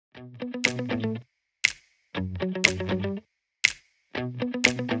Hey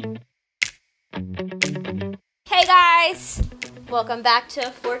guys! Welcome back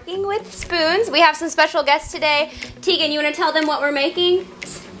to Forking with Spoons. We have some special guests today. Teigen, you want to tell them what we're making?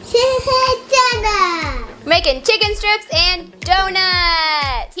 We're making chicken strips and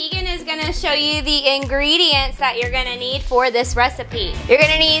donuts. Teigen is going to show you the ingredients that you're going to need for this recipe. You're going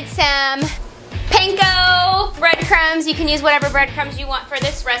to need some panko breadcrumbs. You can use whatever breadcrumbs you want for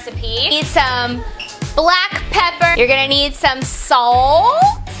this recipe. You need some black pepper. You're going to need some salt.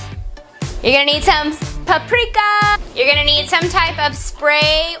 You're going to need some paprika. You're gonna need some type of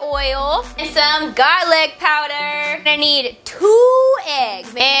spray oil and some garlic powder. You're gonna need 2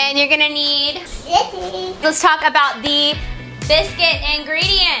 eggs, and you're gonna need, let's talk about the biscuit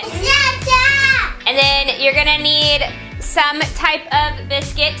ingredients. And then you're gonna need some type of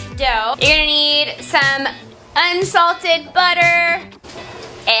biscuit dough. You're gonna need some unsalted butter,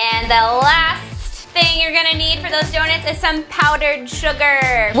 and the last thing you're gonna need for those donuts is some powdered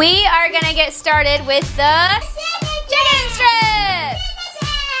sugar. We are gonna get started with the chicken strips.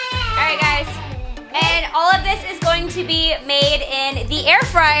 All right, guys, and all of this is going to be made in the air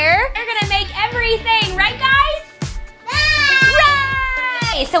fryer. We're gonna make everything, right, guys?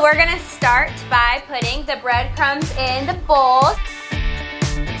 Right. So we're gonna start by putting the breadcrumbs in the bowl.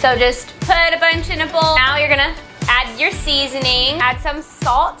 So just put a bunch in a bowl. Now you're gonna add your seasoning, add some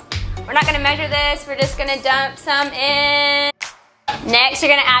salt. We're not gonna measure this, we're just gonna dump some in. Next,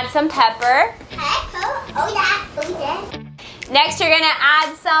 you're gonna add some pepper. Next, you're gonna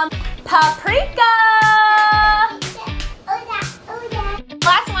add some paprika.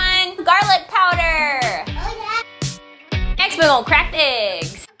 Last one, garlic powder. Next, we're gonna crack the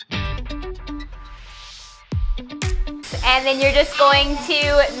eggs. And then you're just going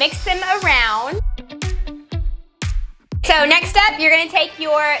to mix them around. So next up, you're gonna take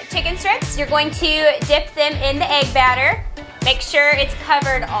your chicken strips. You're going to dip them in the egg batter. Make sure it's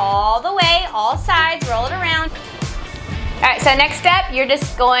covered all the way, all sides, roll it around. All right, so next up, you're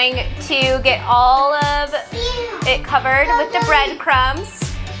just going to get all of it covered with the breadcrumbs.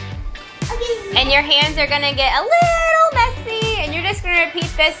 And your hands are gonna get a little messy, and you're just gonna repeat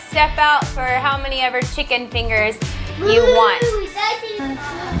this step out for how many ever chicken fingers you want.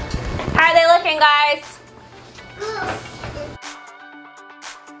 How are they looking, guys?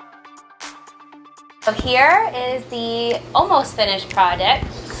 So here is the almost finished product.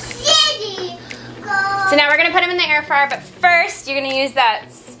 So now we're gonna put them in the air fryer, but first you're gonna use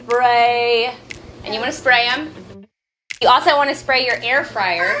that spray, and you wanna spray them. You also wanna spray your air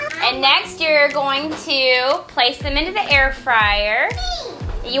fryer. And next you're going to place them into the air fryer.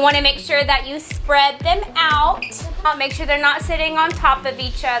 You wanna make sure that you spread them out. Make sure they're not sitting on top of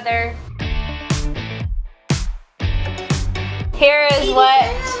each other. Here is what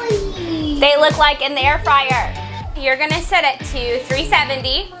they look like in the air fryer. You're gonna set it to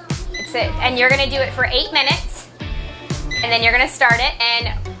 370. And you're gonna do it for 8 minutes. And then you're gonna start it,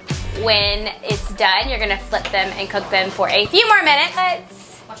 and when it's done, you're gonna flip them and cook them for a few more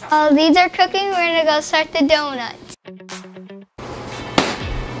minutes. While these are cooking, we're gonna go start the donuts.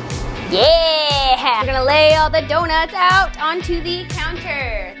 Yeah! We're gonna lay all the donuts out onto the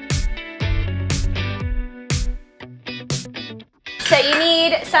counter. So you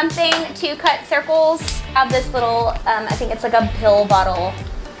need something to cut circles. I have this little, I think it's like a pill bottle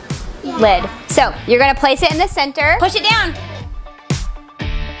lid. So you're gonna place it in the center. Push it down.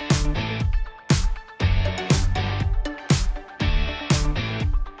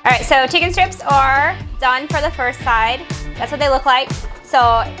 All right, so chicken strips are done for the first side. That's what they look like.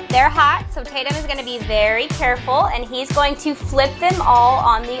 So they're hot, so Tatum is gonna be very careful, and he's going to flip them all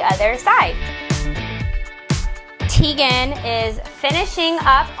on the other side. Teigen is finishing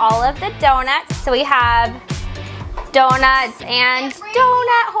up all of the donuts. So we have donuts and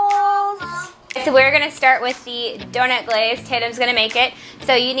donut holes. So we're gonna start with the donut glaze. Tatum's gonna make it.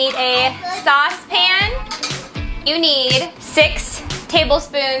 So you need a saucepan. You need 6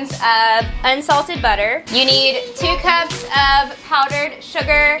 tablespoons of unsalted butter. You need 2 cups of powdered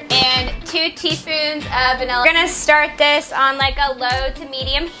sugar and 2 teaspoons of vanilla. We're gonna start this on like a low to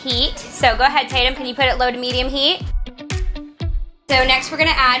medium heat. So go ahead, Tatum, can you put it low to medium heat? So next we're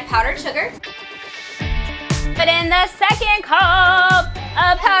gonna add powdered sugar. Put in the 2nd cup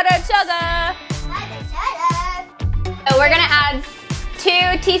of powdered sugar. So we're gonna add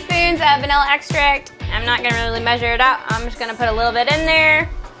 2 teaspoons of vanilla extract. I'm not gonna really measure it out. I'm just gonna put a little bit in there.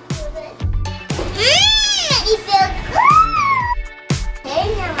 It feels good.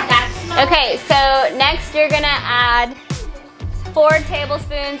 Okay, so next you're gonna add 4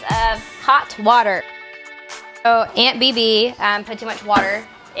 tablespoons of hot water. So Aunt BB put too much water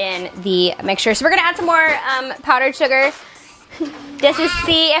in the mixture. So we're gonna add some more powdered sugar just to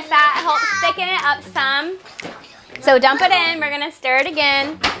see if that helps thicken it up some. So dump it in, we're gonna stir it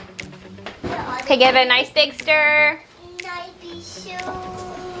again. Okay, give it a nice big stir.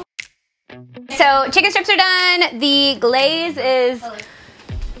 So chicken strips are done. The glaze is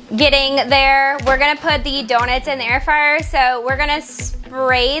getting there. We're gonna put the donuts in the air fryer. So we're gonna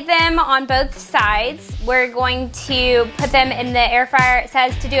spray them on both sides. We're going to put them in the air fryer. It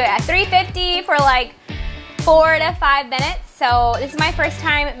says to do it at 350 for like 4 to 5 minutes. So this is my first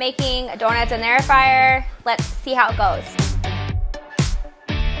time making donuts in the air fryer. Let's see how it goes.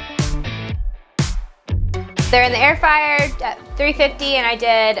 They're in the air fryer at 350 and I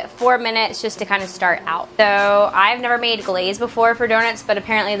did 4 minutes just to kind of start out. So I've never made glaze before for donuts, but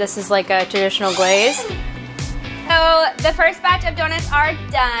apparently this is like a traditional glaze. So the first batch of donuts are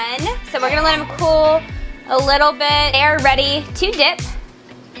done. So we're gonna let them cool a little bit. They are ready to dip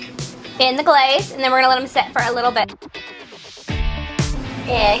in the glaze, and then we're gonna let them sit for a little bit.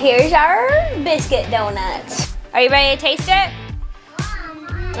 And here's our biscuit donuts. Are you ready to taste it?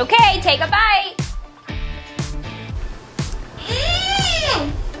 Okay, take a bite.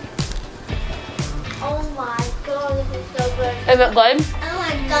 Oh my god, this is so good. Is it good? Oh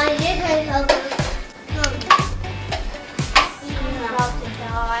my god, this is so good. I'm about to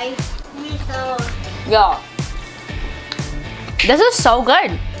die. Yeah. This is so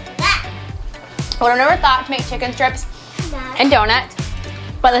good. I would have never thought to make chicken strips and donuts,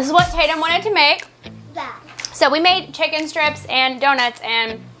 but this is what Tatum wanted to make. So we made chicken strips and donuts,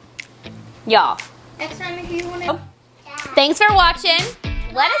 and y'all. Next time if you want to. Thanks for watching.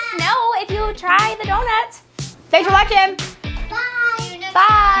 Let us know if you try the donuts. Thanks for watching. Bye.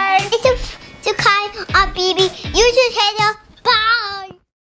 Bye. It's a kind of baby. You should